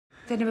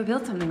They'd never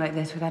built something like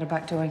this without a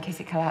back door in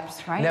case it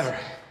collapsed, right? Never.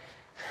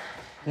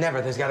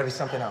 Never. There's got to be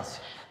something else.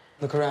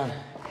 Look around.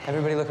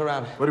 Everybody look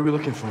around. What are we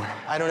looking for?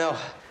 I don't know.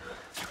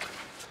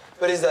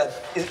 What is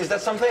that? Is that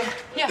something?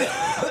 Yeah.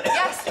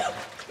 Yes.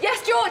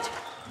 Yes, George.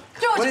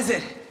 George. What is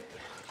it?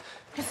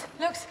 It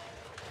looks...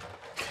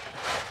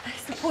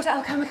 It's the Porta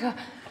Alchemica.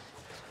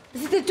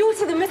 This is the door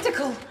to the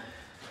mystical.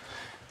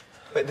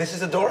 Wait, this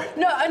is a door?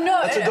 No,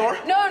 no. That's a door?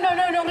 No,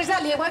 not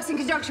exactly. It works in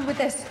conjunction with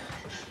this.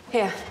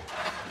 Here.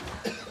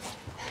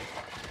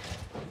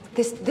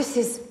 This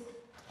is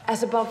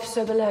as above,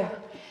 so below.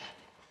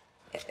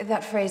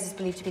 That phrase is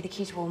believed to be the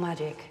key to all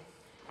magic.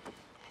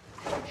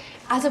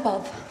 As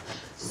above,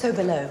 so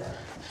below.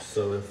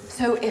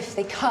 So if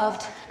they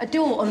carved a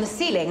door on the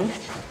ceiling...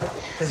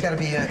 There's got to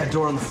be a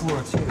door on the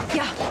floor, too.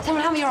 Yeah,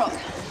 someone hand me a rock.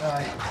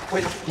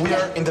 Wait, we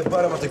are in the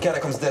bottom of the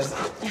catacombs.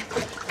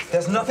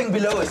 There's nothing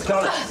below us,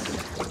 Scarlet.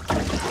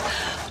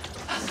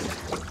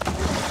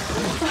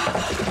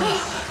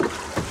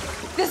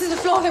 This is the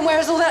floor, then where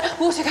is all that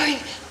water going?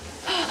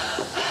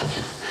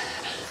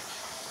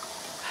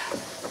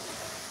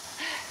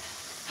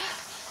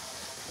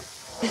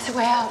 There's a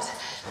way out.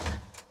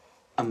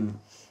 I'm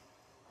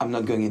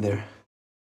not going in there.